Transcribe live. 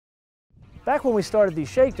Back when we started these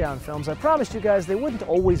shakedown films, I promised you guys they wouldn't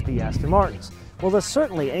always be Aston Martins. Well, there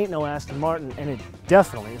certainly ain't no Aston Martin, and it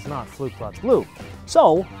definitely is not Flugplatz Blue.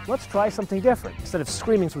 So, let's try something different. Instead of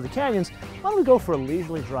screaming through the canyons, why don't we go for a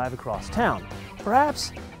leisurely drive across town?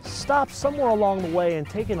 Perhaps stop somewhere along the way and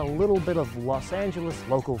take in a little bit of Los Angeles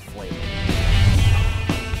local flavor.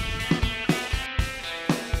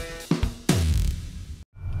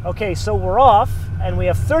 Okay, so we're off, and we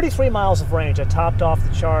have 33 miles of range. I topped off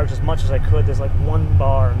the charge as much as I could. There's like one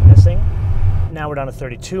bar missing. Now we're down to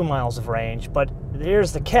 32 miles of range, but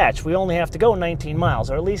here's the catch. We only have to go 19 miles,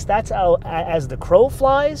 or at least that's how, as the crow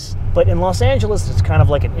flies. But in Los Angeles, it's kind of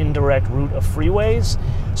like an indirect route of freeways.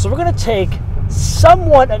 So we're gonna take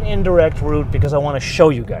somewhat an indirect route because I wanna show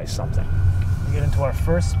you guys something. We get into our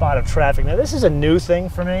first spot of traffic. Now this is a new thing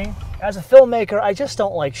for me. As a filmmaker, I just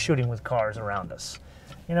don't like shooting with cars around us.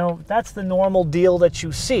 You know, that's the normal deal that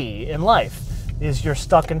you see in life, is you're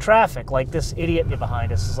stuck in traffic, like this idiot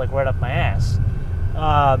behind us is like right up my ass.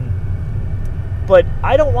 But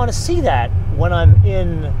I don't want to see that when I'm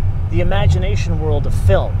in the imagination world of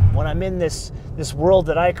film. When I'm in this world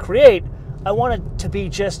that I create, I want it to be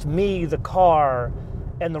just me, the car,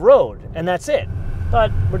 and the road, and that's it. But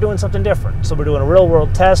we're doing something different. So we're doing a real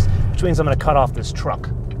world test, which means I'm going to cut off this truck.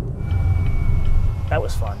 That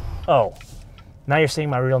was fun. Oh. Now you're seeing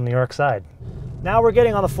my real New York side. Now we're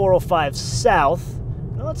getting on the 405 south.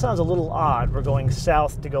 Now that sounds a little odd. We're going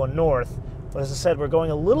south to go north. But as I said, we're going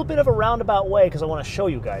a little bit of a roundabout way because I want to show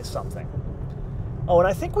you guys something. Oh, and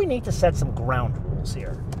I think we need to set some ground rules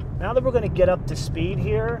here. Now that we're going to get up to speed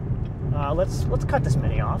here, let's cut this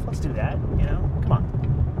Mini off. Let's do that, you know? Come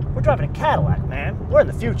on. We're driving a Cadillac, man. We're in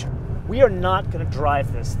the future. We are not going to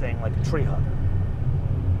drive this thing like a tree hugger.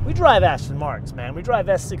 We drive Aston Martins, man. We drive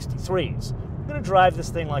S63s. We're going to drive this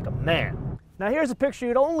thing like a man. Now here's a picture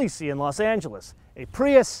you'd only see in Los Angeles. A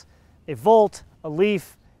Prius, a Volt, a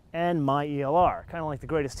Leaf, and my ELR. Kind of like the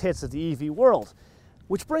greatest hits of the EV world.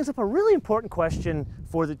 Which brings up a really important question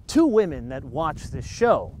for the two women that watch this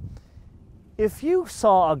show. If you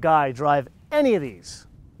saw a guy drive any of these,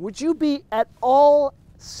 would you be at all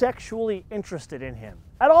sexually interested in him?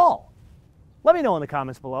 At all? Let me know in the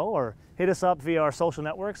comments below, or hit us up via our social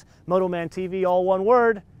networks, MotoManTV, all one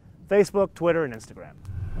word, Facebook, Twitter, and Instagram.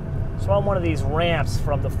 So on one of these ramps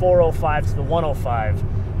from the 405 to the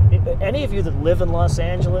 105, any of you that live in Los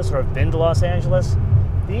Angeles or have been to Los Angeles,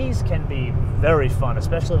 these can be very fun,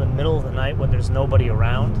 especially in the middle of the night when there's nobody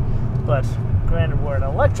around. But granted, we're in an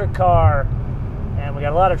electric car and we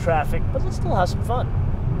got a lot of traffic, but let's still have some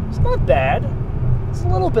fun. It's not bad. It's a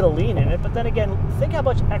little bit of lean in it, but then again, think how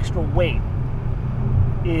much extra weight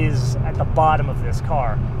is at the bottom of this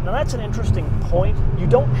car. Now that's an interesting point. You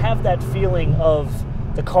don't have that feeling of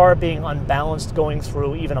the car being unbalanced going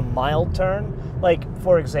through even a mild turn. Like,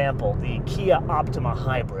 for example, the Kia Optima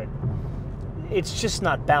Hybrid. It's just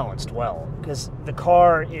not balanced well because the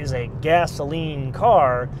car is a gasoline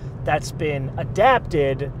car that's been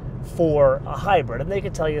adapted for a hybrid. And they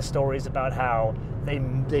can tell you stories about how they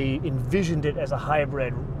envisioned it as a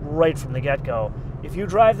hybrid right from the get-go. If you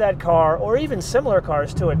drive that car, or even similar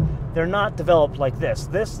cars to it, they're not developed like this.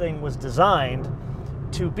 This thing was designed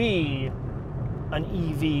to be an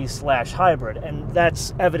EV/hybrid, and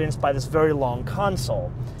that's evidenced by this very long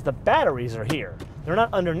console. The batteries are here. They're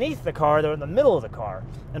not underneath the car, they're in the middle of the car.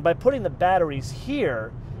 And by putting the batteries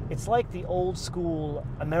here, it's like the old school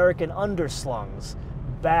American underslungs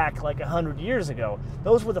back like 100 years ago.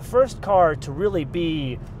 Those were the first car to really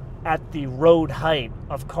be at the road height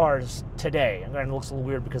of cars today. And it looks a little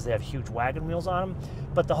weird because they have huge wagon wheels on them,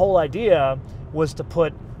 but the whole idea was to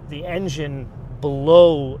put the engine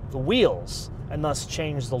below the wheels and thus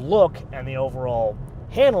change the look and the overall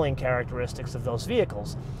handling characteristics of those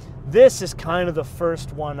vehicles. This is kind of the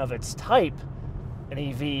first one of its type, an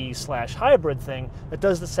EV/hybrid thing that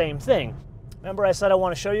does the same thing. Remember I said I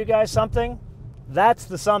want to show you guys something? That's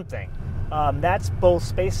the something. That's both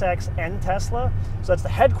SpaceX and Tesla. So that's the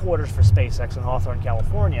headquarters for SpaceX in Hawthorne,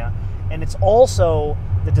 California. And it's also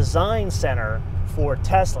the design center for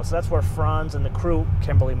Tesla. So that's where Franz and the crew,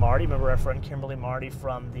 Kimberly Marty, remember our friend Kimberly Marty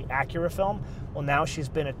from the Acura film? Well, now she's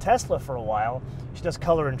been at Tesla for a while. She does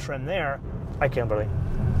color and trim there. Hi, Kimberly.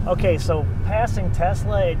 Okay, so passing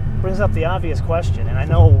Tesla, it brings up the obvious question. And I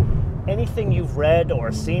know anything you've read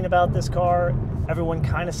or seen about this car, everyone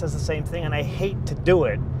kind of says the same thing, and I hate to do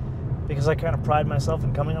it because I kind of pride myself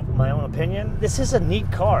in coming up with my own opinion. This is a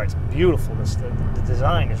neat car. It's beautiful. The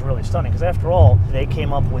design is really stunning because after all, they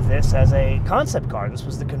came up with this as a concept car. This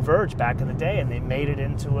was the Converge back in the day, and they made it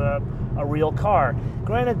into a real car.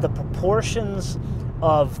 Granted, the proportions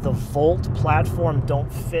of the Volt platform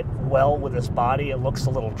don't fit well with this body. It looks a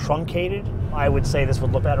little truncated. I would say this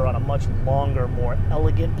would look better on a much longer, more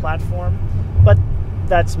elegant platform, but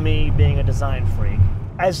that's me being a design freak.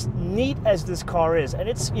 As neat as this car is, and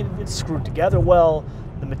it's screwed together well,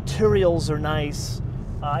 the materials are nice.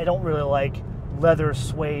 I don't really like leather,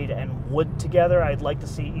 suede, and wood together. I'd like to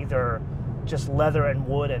see either just leather and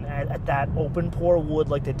wood, and at that open pore wood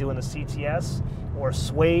like they do in the CTS, or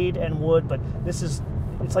suede and wood, but it's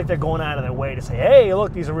like they're going out of their way to say, hey,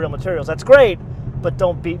 look, these are real materials. That's great, but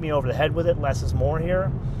don't beat me over the head with it. Less is more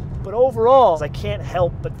here. But overall, I can't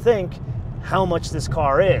help but think how much this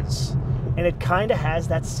car is. And it kind of has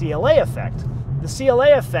that CLA effect. The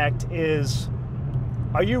CLA effect is,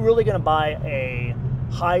 are you really going to buy a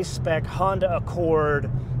high-spec Honda Accord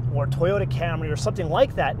or Toyota Camry or something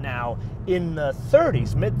like that now in the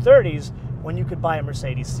 30s, mid-30s, when you could buy a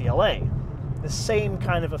Mercedes CLA? The same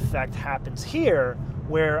kind of effect happens here,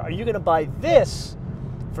 where are you going to buy this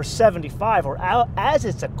for $75, or as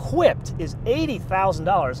it's equipped is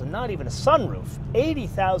 $80,000 and not even a sunroof,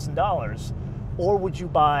 $80,000, or would you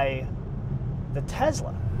buy the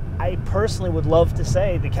Tesla? I personally would love to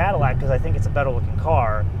say the Cadillac because I think it's a better looking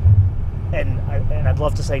car, and I'd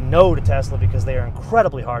love to say no to Tesla because they are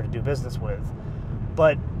incredibly hard to do business with,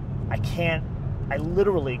 but I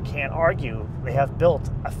literally can't argue they have built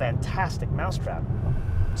a fantastic mousetrap.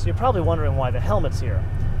 So you're probably wondering why the helmet's here.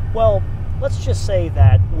 Well, let's just say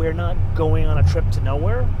that we're not going on a trip to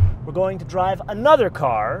nowhere. We're going to drive another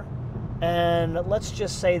car, and let's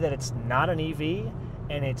just say that it's not an EV,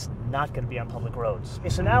 and it's not going to be on public roads. Okay,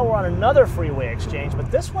 so now we're on another freeway exchange,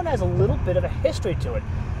 but this one has a little bit of a history to it.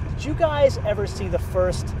 Did you guys ever see the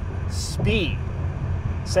first Speed?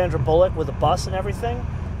 Sandra Bullock with a bus and everything?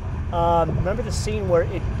 Remember the scene where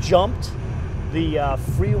it jumped the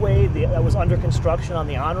freeway that was under construction on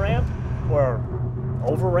the on-ramp, or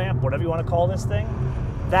over-ramp, whatever you want to call this thing?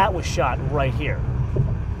 That was shot right here.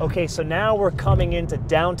 Okay, so now we're coming into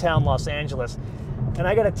downtown Los Angeles, and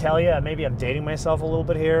I gotta tell you, maybe I'm dating myself a little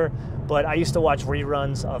bit here, but I used to watch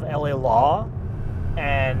reruns of LA Law,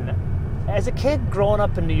 and as a kid growing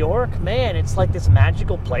up in New York, man, it's like this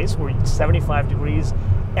magical place where it's 75 degrees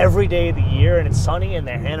every day of the year, and it's sunny, and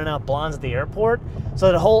they're handing out blondes at the airport. So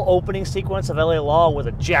the whole opening sequence of LA Law where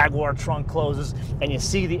the Jaguar trunk closes and you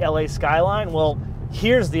see the LA skyline, well,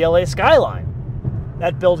 here's the LA skyline.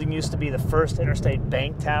 That building used to be the first Interstate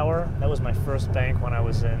Bank Tower. That was my first bank when I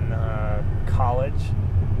was in college,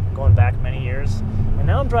 going back many years. And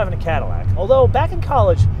now I'm driving a Cadillac. Although back in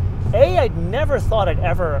college, I'd never thought I'd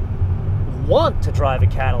ever want to drive a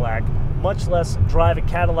Cadillac, much less drive a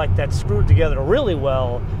Cadillac that's screwed together really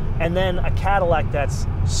well, and then a Cadillac that's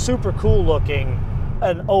super cool looking,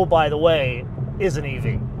 and oh, by the way, is an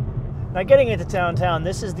EV. Now, getting into downtown,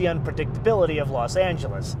 this is the unpredictability of Los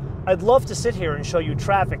Angeles. I'd love to sit here and show you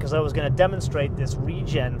traffic because I was going to demonstrate this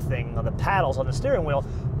regen thing on the paddles on the steering wheel,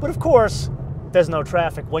 but of course, there's no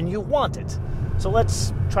traffic when you want it. So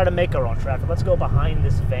let's try to make our own traffic. Let's go behind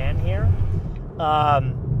this van here.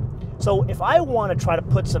 So if I want to try to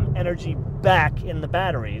put some energy back in the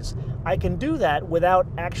batteries, I can do that without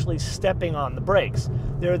actually stepping on the brakes.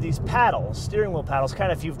 There are these paddles, steering wheel paddles,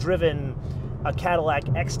 kind of if you've driven a Cadillac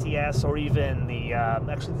XTS or even the,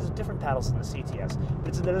 actually there's different paddles in the CTS,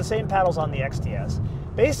 but they're the same paddles on the XTS.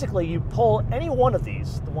 Basically, you pull any one of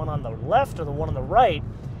these, the one on the left or the one on the right,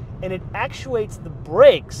 and it actuates the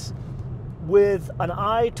brakes with an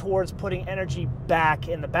eye towards putting energy back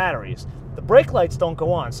in the batteries. The brake lights don't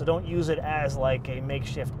go on, so don't use it as like a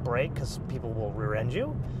makeshift brake because people will rear end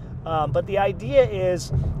you. But the idea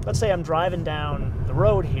is, let's say I'm driving down the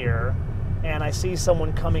road here and I see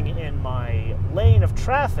someone coming in my lane of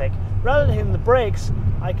traffic. Rather than hitting the brakes,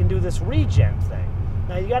 I can do this regen thing.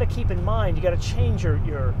 Now you got to keep in mind, you got to change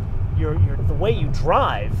the way you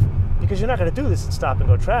drive, because you're not going to do this in stop and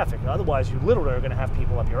go traffic. Otherwise, you literally are going to have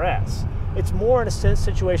people up your ass. It's more in a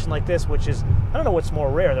situation like this, which is, I don't know what's more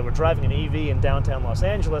rare, that we're driving an EV in downtown Los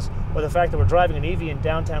Angeles, or the fact that we're driving an EV in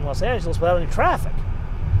downtown Los Angeles without any traffic.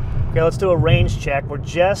 Okay, let's do a range check. We're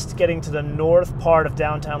just getting to the north part of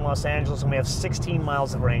downtown Los Angeles, and we have 16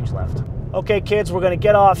 miles of range left. Okay, kids, we're going to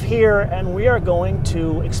get off here, and we are going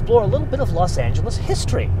to explore a little bit of Los Angeles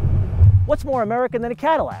history. What's more American than a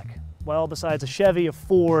Cadillac? Well, besides a Chevy, a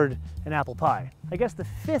Ford, and apple pie. I guess the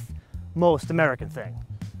fifth most American thing.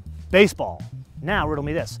 Baseball. Now, riddle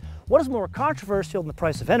me this. What is more controversial than the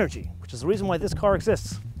price of energy, which is the reason why this car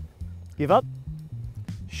exists? Give up?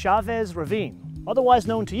 Chavez Ravine, otherwise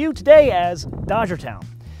known to you today as Dodger Town.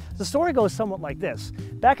 The story goes somewhat like this.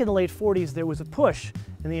 Back in the late 40s, there was a push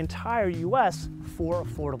in the entire U.S. for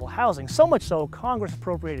affordable housing. So much so, Congress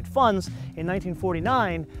appropriated funds in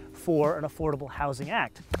 1949 for an Affordable Housing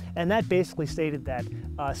Act. And that basically stated that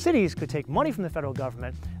cities could take money from the federal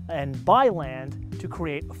government and buy land to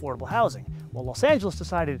create affordable housing. Well, Los Angeles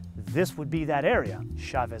decided this would be that area,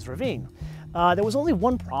 Chavez Ravine. There was only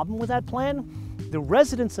one problem with that plan. The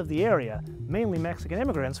residents of the area, mainly Mexican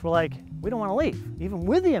immigrants, were like, we don't want to leave, even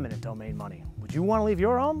with the eminent domain money. Would you want to leave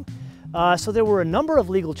your home? So there were a number of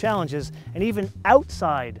legal challenges, and even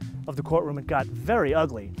outside of the courtroom it got very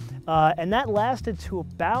ugly. And that lasted to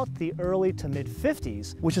about the early to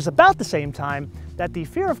mid-50s, which is about the same time that the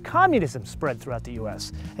fear of communism spread throughout the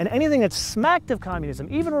US. And anything that smacked of communism,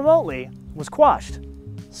 even remotely, was quashed,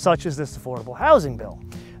 such as this affordable housing bill.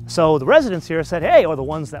 So the residents here said, hey, or the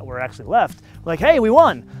ones that were actually left, were like, hey, we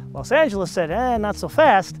won. Los Angeles said, not so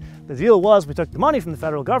fast. The deal was we took the money from the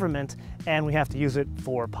federal government and we have to use it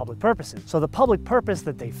for public purposes. So the public purpose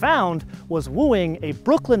that they found was wooing a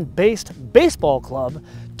Brooklyn-based baseball club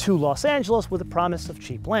to Los Angeles with a promise of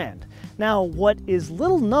cheap land. Now, what is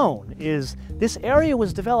little known is this area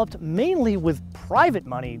was developed mainly with private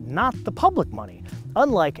money, not the public money.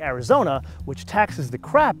 Unlike Arizona, which taxes the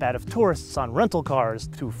crap out of tourists on rental cars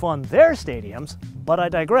to fund their stadiums, but I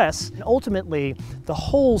digress. And ultimately, the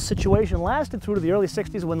whole situation lasted through to the early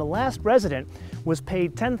 60s when the last resident was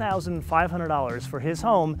paid $10,500 for his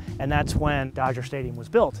home, and that's when Dodger Stadium was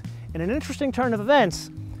built. In an interesting turn of events,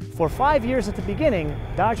 for 5 years at the beginning,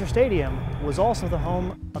 Dodger Stadium was also the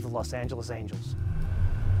home of the Los Angeles Angels.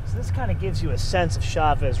 So this kind of gives you a sense of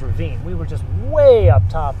Chavez Ravine. We were just way up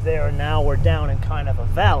top there, and now we're down in kind of a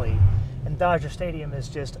valley, and Dodger Stadium is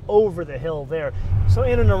just over the hill there. So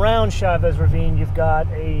in and around Chavez Ravine, you've got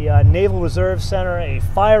a Naval Reserve Center, a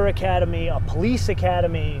fire academy, a police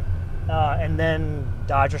academy, and then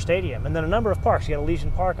Dodger Stadium, and then a number of parks. You got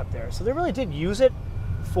Elysian Park up there. So they really did use it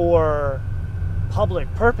for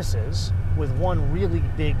public purposes with one really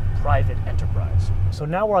big private enterprise. So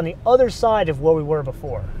now we're on the other side of where we were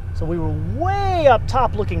before. So we were way up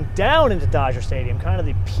top looking down into Dodger Stadium, kind of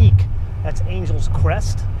the peak. That's Angel's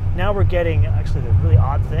Crest. Now we're getting, actually the really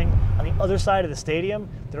odd thing, on the other side of the stadium,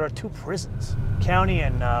 there are two prisons, county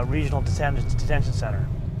and regional detention center.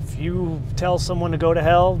 If you tell someone to go to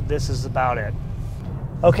hell, this is about it.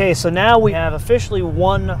 Okay, so now we have officially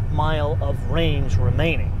 1 mile of range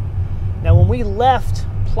remaining. Now when we left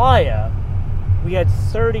Playa, we had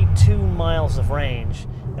 32 miles of range,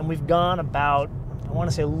 and we've gone about, I want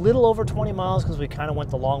to say a little over 20 miles because we kind of went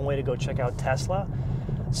the long way to go check out Tesla.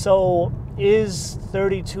 So is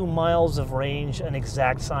 32 miles of range an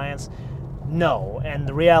exact science? No, and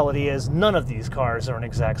the reality is none of these cars are an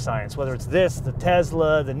exact science. Whether it's this, the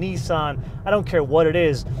Tesla, the Nissan, I don't care what it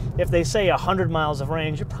is. If they say 100 miles of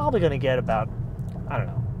range, you're probably going to get about, I don't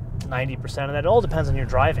know, 90% of that. It all depends on your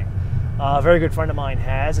driving. A very good friend of mine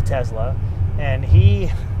has a Tesla, and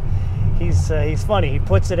he's funny. He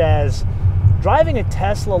puts it as driving a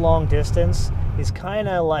Tesla long distance is kind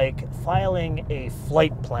of like filing a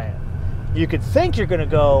flight plan. You could think you're going to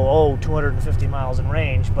go, 250 miles in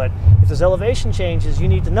range, but if there's elevation changes, you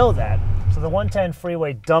need to know that. So the 110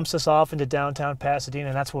 freeway dumps us off into downtown Pasadena,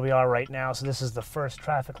 and that's where we are right now. So this is the first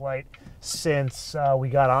traffic light since we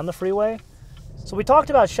got on the freeway. So we talked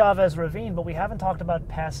about Chavez Ravine, but we haven't talked about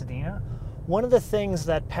Pasadena. One of the things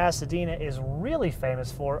that Pasadena is really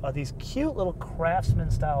famous for are these cute little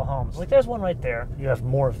craftsman-style homes. Like there's one right there. You have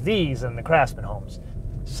more of these than the craftsman homes.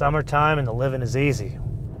 Summertime and the living is easy.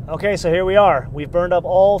 Okay, so here we are. We've burned up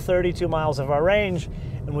all 32 miles of our range,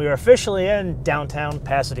 and we are officially in downtown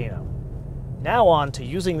Pasadena. Now on to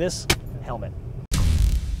using this helmet.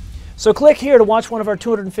 So click here to watch one of our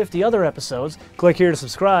 250 other episodes, click here to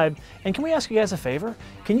subscribe, and can we ask you guys a favor?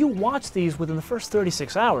 Can you watch these within the first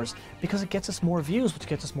 36 hours? Because it gets us more views, which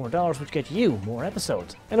gets us more dollars, which get you more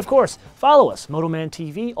episodes. And of course, follow us,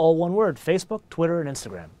 MotoManTV, all one word, Facebook, Twitter, and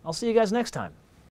Instagram. I'll see you guys next time.